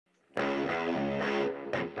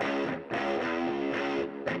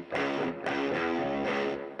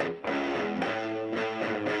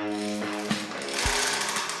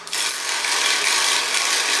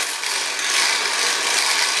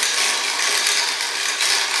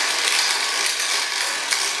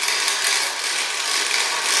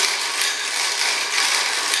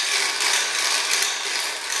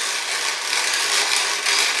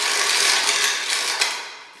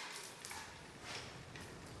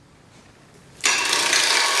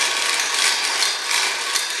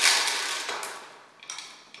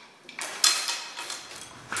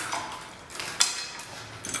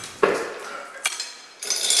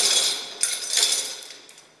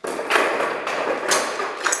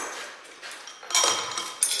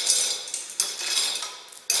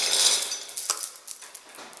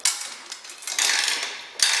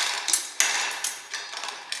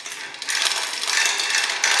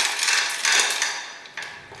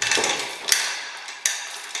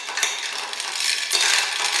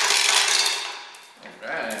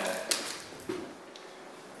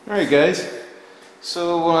Alright guys,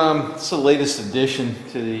 so it's the latest addition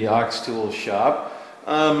to the Ox Tool shop.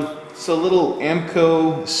 It's a little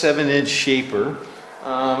Ammco 7-inch shaper.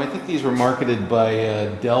 I think these were marketed by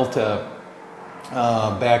Delta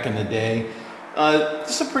back in the day.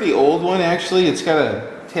 This is a pretty old one actually. It's got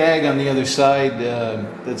a tag on the other side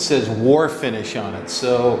that says war finish on it,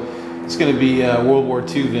 so it's going to be World War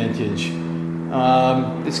II vintage.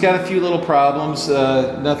 It's got a few little problems,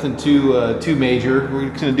 nothing too major. We're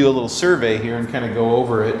going to do a little survey here and kind of go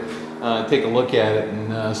over it, take a look at it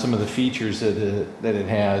and some of the features that it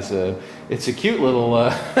has. It's a cute little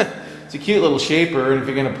it's a cute little shaper, and if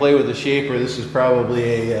you're going to play with a shaper, this is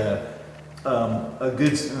probably a good. Oh,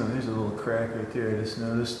 there's a little crack right there. I just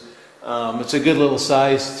noticed. It's a good little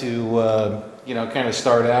size to you know, kind of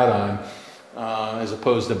start out on, as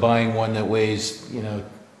opposed to buying one that weighs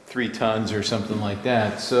 3 tons or something like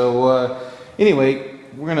that. So anyway,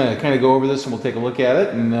 we're going to kind of go over this and we'll take a look at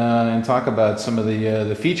it and talk about some of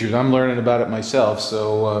the features. I'm learning about it myself,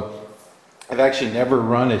 so I've actually never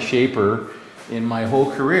run a shaper in my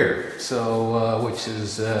whole career, so which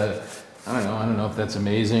is I don't know if that's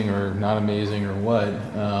amazing or not amazing or what,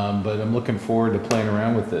 but I'm looking forward to playing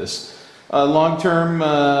around with this. Long term,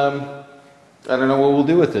 I don't know what we'll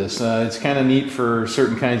do with this. It's kind of neat for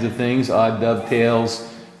certain kinds of things, odd dovetails,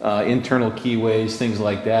 internal keyways, things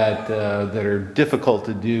like that, that are difficult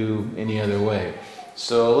to do any other way.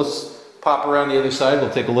 So let's pop around the other side,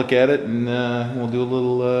 we'll take a look at it, and we'll do a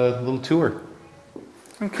little tour.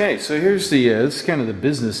 Okay, so here's this is kind of the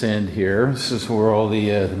business end here. This is where all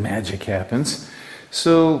the magic happens.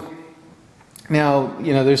 So now,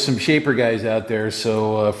 there's some shaper guys out there,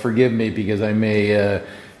 so forgive me because I may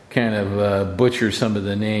kind of butcher some of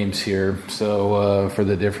the names here, so for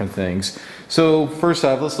the different things. So first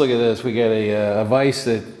off, let's look at this. We got a vise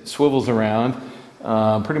that swivels around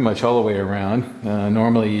pretty much all the way around.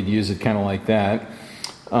 Normally you'd use it kind of like that,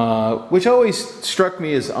 which always struck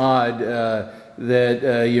me as odd,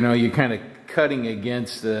 that you're kind of cutting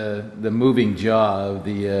against the moving jaw of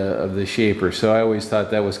the shaper. So I always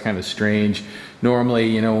thought that was kind of strange.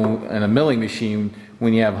 Normally, in a milling machine,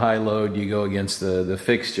 when you have high load, you go against the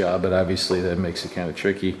fixed jaw, but obviously that makes it kind of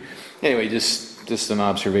tricky. Anyway, just an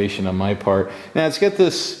observation on my part. Now it's got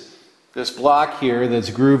this block here that's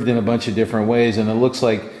grooved in a bunch of different ways, and it looks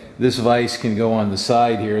like this vise can go on the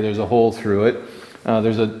side here. There's a hole through it.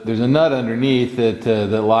 There's a nut underneath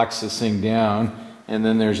that locks this thing down, and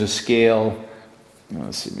then there's a scale.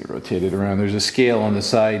 Let's see, let me rotate it around. There's a scale on the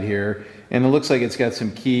side here, and it looks like it's got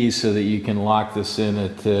some keys so that you can lock this in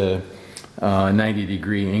at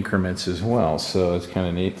 90-degree increments as well. So it's kind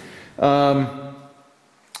of neat.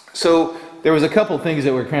 So there was a couple things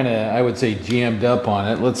that were kind of, I would say, jammed up on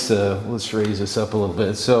it. Let's raise this up a little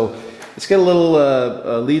bit. So it's got a little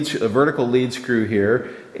a vertical lead screw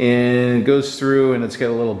here, and it goes through, and it's got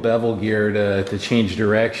a little bevel gear to change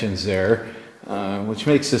directions there, which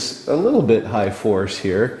makes this a little bit high force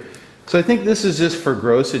here. So I think this is just for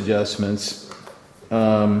gross adjustments,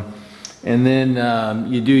 and then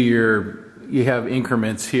you have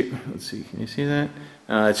increments here. Let's see, can you see that?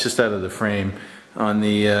 It's just out of the frame. On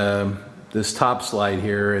the this top slide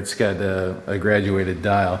here, it's got a graduated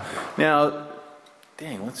dial. Now,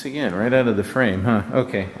 dang, once again, right out of the frame, huh?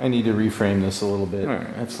 Okay, I need to reframe this a little bit. All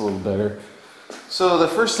right, that's a little better. So the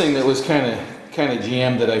first thing that was kind of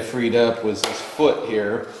jammed that I freed up was this foot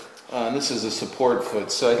here. This is a support foot.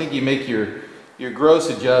 So I think you make your gross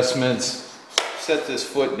adjustments, set this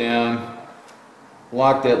foot down,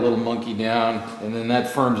 lock that little monkey down, and then that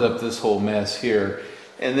firms up this whole mess here.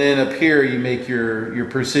 And then up here you make your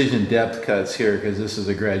precision depth cuts here, because this is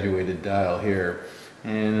a graduated dial here.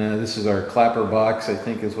 And this is our clapper box, I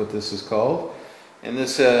think is what this is called. And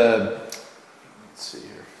this, let's see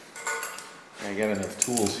here. I got enough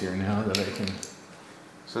tools here now that I can.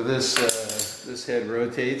 So this head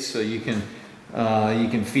rotates, so you can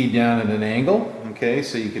feed down at an angle. Okay,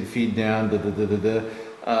 so you can feed down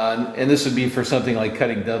and this would be for something like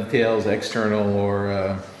cutting dovetails, external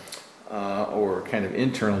or kind of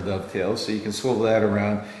internal dovetails, so you can swivel that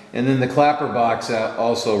around. And then the clapper box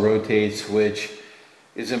also rotates, which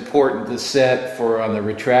is important to set for on the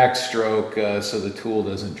retract stroke, so the tool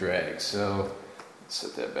doesn't drag. So let's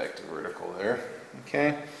set that back to vertical there.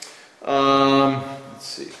 Okay. Let's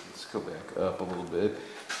see. Let's go back up a little bit.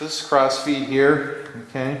 So this is cross feed here.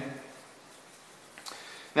 Okay.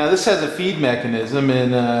 Now this has a feed mechanism,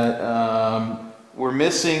 and we're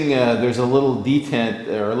missing. There's a little detent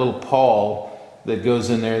or a little pawl that goes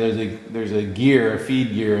in there. There's a gear, a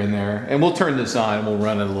feed gear in there, and we'll turn this on and we'll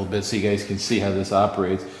run it a little bit so you guys can see how this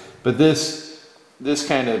operates. But this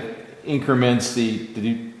kind of increments the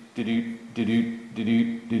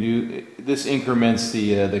This increments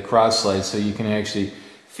the cross slide, so you can actually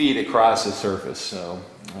feed across the surface. So,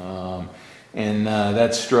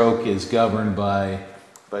 that stroke is governed by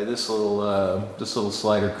this little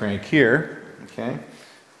slider crank here. Okay,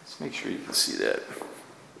 let's make sure you can see that.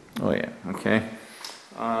 Oh yeah. Okay.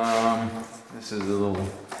 This is the little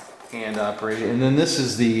hand operated, and then this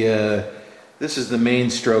is the main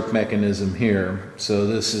stroke mechanism here. So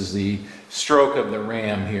this is the stroke of the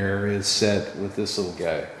ram here is set with this little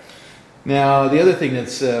guy. Now the other thing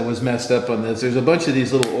that's was messed up on this, there's a bunch of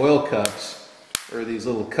these little oil cups or these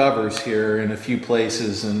little covers here in a few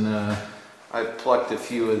places, and I've plucked a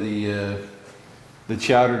few of the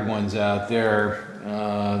chowdered ones out there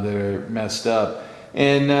that are messed up.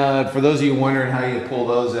 And for those of you wondering how you pull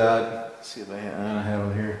those out, let's see if I don't have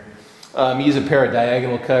them here. You use a pair of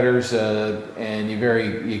diagonal cutters, and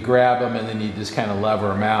you grab them, and then you just kind of lever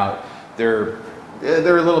them out. They're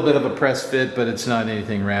a little bit of a press fit, but it's not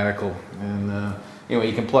anything radical. And anyway,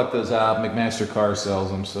 you can pluck those out. McMaster Car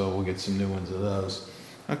sells them, so we'll get some new ones of those.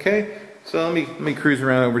 Okay, so let me cruise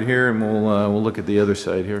around over here, and we'll look at the other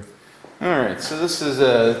side here. All right, so this is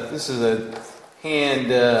a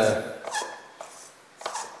hand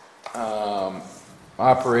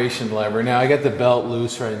operation lever. Now I got the belt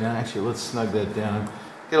loose right now. Actually, let's snug that down.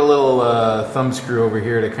 Get a little thumb screw over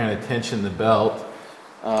here to kind of tension the belt.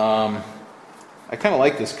 I kind of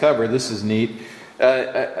like this cover. This is neat.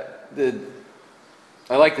 I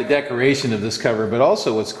like the decoration of this cover, but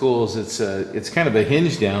also what's cool is it's kind of a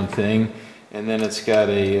hinge down thing, and then it's got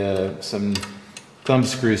some thumb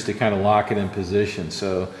screws to kind of lock it in position.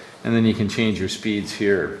 So, and then you can change your speeds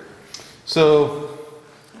here. So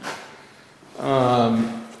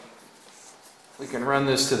we can run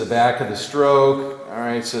this to the back of the stroke. All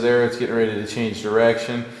right, so there it's getting ready to change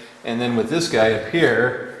direction. And then with this guy up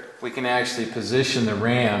here, we can actually position the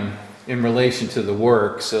ram in relation to the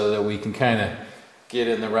work so that we can kind of get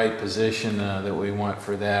in the right position that we want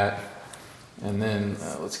for that. And then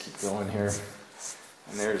let's keep going here.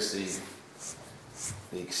 And there's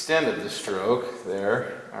the extent of the stroke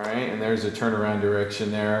there. All right, and there's a turnaround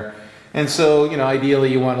direction there. And so, you know,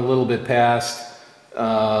 ideally you want a little bit past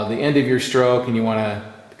the end of your stroke, and you want to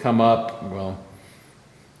come up, well,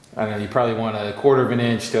 I don't know, you probably want a 1/4 of an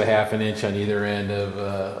inch to a 1/2 an inch on either end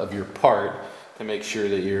of your part to make sure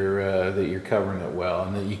that you're covering it well,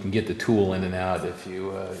 and that you can get the tool in and out if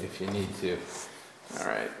you need to. All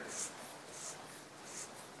right.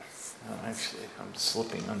 Oh, actually, I'm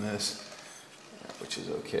slipping on this, which is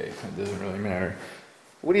okay. It doesn't really matter.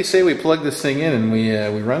 What do you say we plug this thing in and we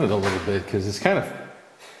run it a little bit, because it's kind of,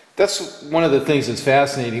 that's one of the things that's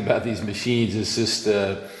fascinating about these machines, is just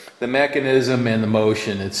the mechanism and the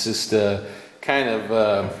motion. It's just kind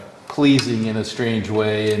of pleasing in a strange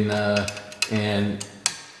way, and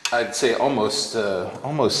I'd say almost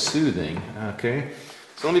soothing. Okay,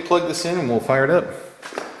 so let me plug this in and we'll fire it up.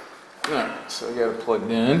 All right, so I got it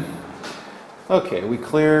plugged in. Okay, we're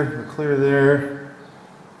clear there.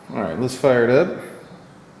 All right, let's fire it up.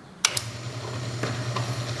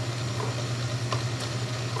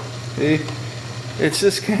 See, it's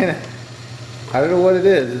just kind of, I don't know what it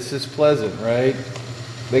is, it's just pleasant, right?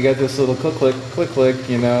 They got this little click,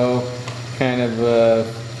 you know, kind of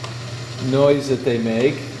noise that they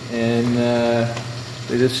make, and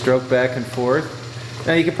they just stroke back and forth.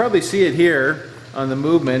 Now you can probably see it here on the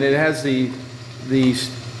movement. It has the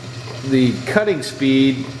cutting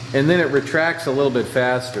speed, and then it retracts a little bit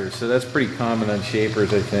faster, so that's pretty common on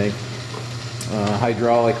shapers, I think,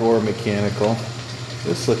 hydraulic or mechanical.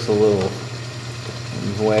 This looks a little,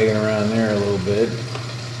 it's wagging around there a little bit.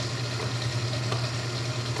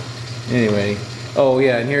 Anyway, oh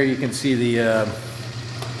yeah, and here you can see the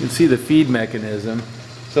feed mechanism.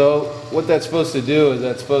 So what that's supposed to do is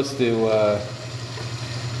that's supposed to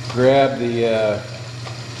grab the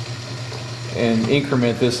and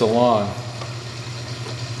increment this along,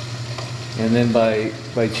 and then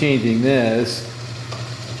by changing this,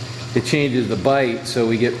 it changes the bite, so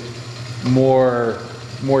we get more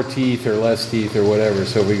teeth or less teeth or whatever.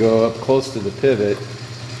 So we go up close to the pivot,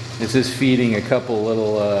 it's just feeding a couple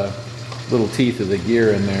little teeth of the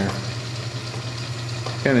gear in there.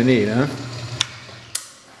 Kind of neat, huh?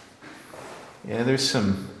 Yeah, there's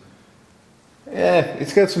some,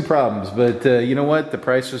 it's got some problems, but you know what? The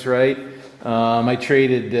price was right. I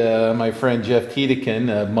traded my friend Jeff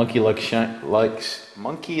Tiedekin, Monkey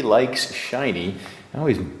Likes Shiny. I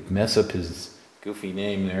always mess up his goofy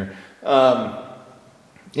name there.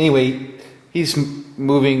 Anyway, he's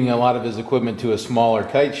moving a lot of his equipment to a smaller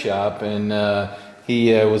kite shop, and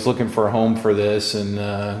he was looking for a home for this, and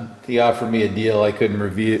he offered me a deal I couldn't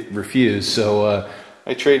refuse. So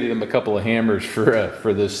I traded him a couple of hammers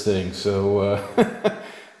for this thing. So,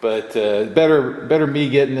 but better me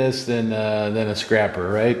getting this than a scrapper,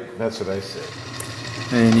 right? That's what I say.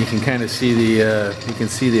 And you can kind of see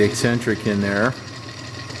the eccentric in there.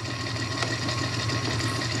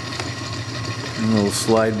 A little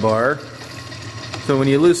slide bar. So when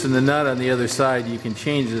you loosen the nut on the other side, you can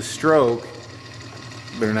change the stroke.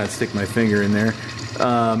 Better not stick my finger in there.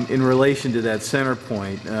 In relation to that center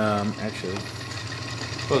point. Actually, I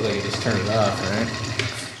suppose I can just turn it off, right?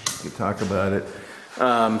 We can talk about it.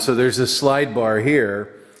 So there's a slide bar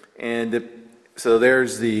here, and so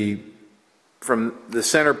there's from the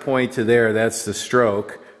center point to there, that's the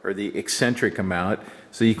stroke, or the eccentric amount.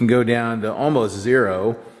 So you can go down to almost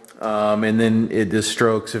 0, and then this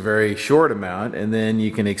strokes a very short amount, and then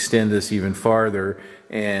you can extend this even farther,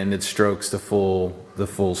 and it strokes the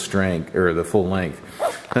full strength, or the full length.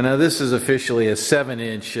 So now this is officially a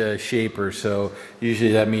 7-inch shaper, so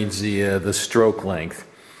usually that means the stroke length.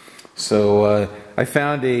 So I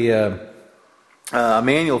found a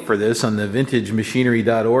manual for this on the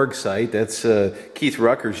vintagemachinery.org site. That's Keith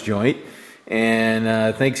Rucker's joint,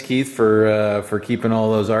 and thanks Keith for keeping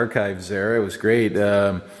all those archives there. It was great.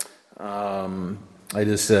 I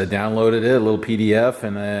just downloaded it, a little PDF,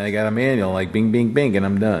 and I got a manual, like bing, bing, bing, and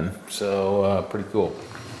I'm done. So pretty cool.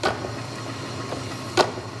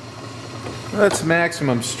 That's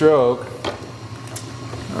maximum stroke,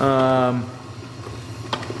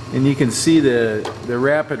 and you can see the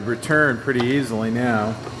rapid return pretty easily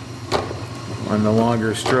now on the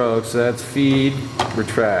longer strokes. So that's feed,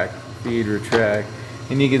 retract,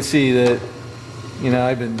 and you can see that, you know,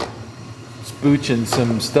 I've been spooching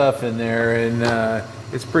some stuff in there, and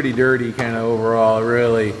it's pretty dirty kind of overall.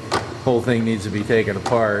 Really, the whole thing needs to be taken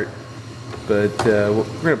apart, but we're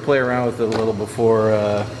going to play around with it a little before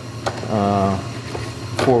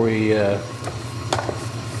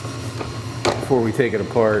we take it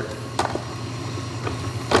apart.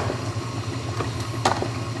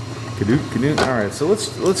 Alright, so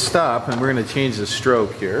let's stop, and we're going to change the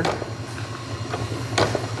stroke here.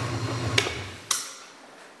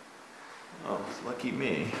 Oh, lucky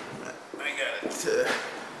me. I got it.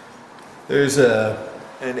 There's an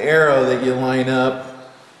arrow that you line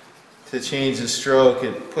up to change the stroke.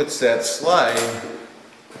 It puts that slide,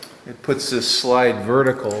 it puts this slide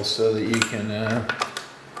vertical so that you can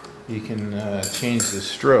change the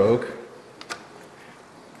stroke.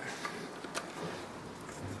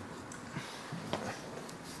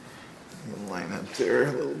 Line up there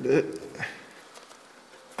a little bit.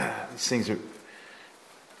 These things are.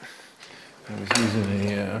 I was using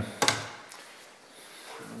a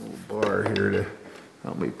little bar here to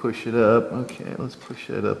help me push it up. Okay, let's push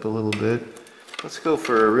that up a little bit. Let's go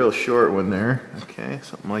for a real short one there. Okay,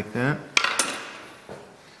 something like that.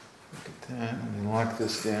 Look at that, and then lock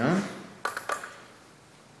this down.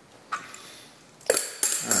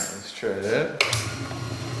 Alright, let's try that.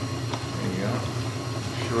 There you go.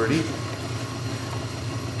 Shorty.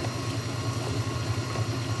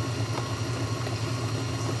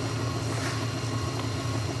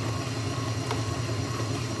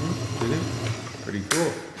 Pretty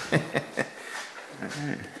cool.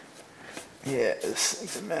 Alright. Yeah, this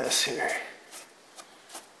thing's a mess here.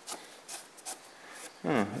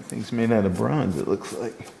 That thing's made out of bronze, it looks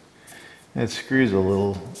like. That screw's a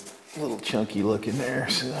little chunky looking there.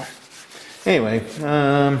 So anyway,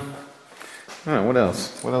 I don't know, what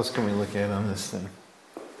else? What else can we look at on this thing?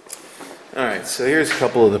 Alright, so here's a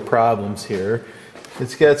couple of the problems here.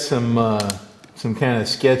 It's got some kind of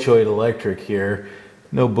sketchoid electric here.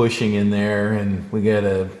 No bushing in there, and we got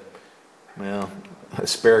a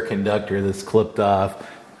spare conductor that's clipped off.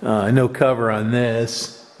 No cover on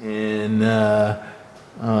this, and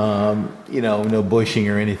you know, no bushing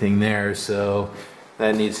or anything there, so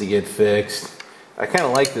that needs to get fixed. I kind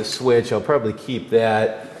of like this switch. I'll probably keep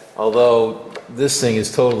that, although this thing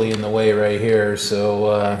is totally in the way right here,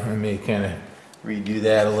 so I may kind of redo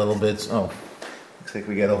that a little bit. Oh, looks like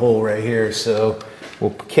we got a hole right here, so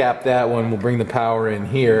we'll cap that one. We'll bring the power in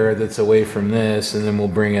here that's away from this, and then we'll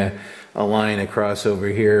bring a line across over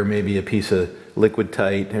here, maybe a piece of liquid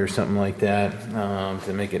tight or something like that,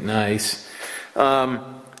 to make it nice.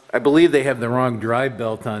 I believe they have the wrong drive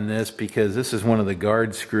belt on this, because this is one of the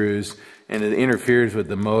guard screws and it interferes with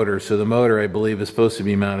the motor. So the motor, I believe, is supposed to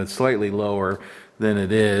be mounted slightly lower than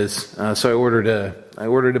it is. So I ordered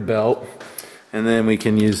a belt, and then we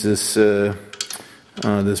can use this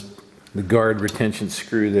the guard retention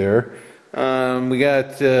screw there. We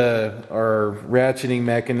got our ratcheting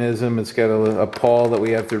mechanism. It's got a pawl that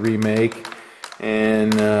we have to remake,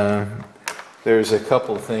 and there's a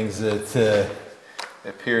couple things that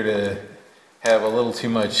appear to have a little too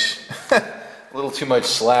much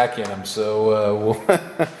slack in them. So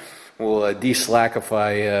we'll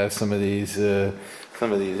de-slackify some of these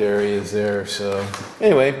areas there. So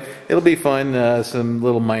anyway, it'll be fun. Some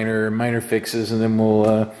little minor fixes, and then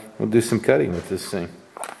we'll do some cutting with this thing.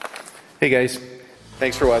 Hey guys,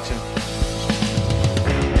 thanks for watching.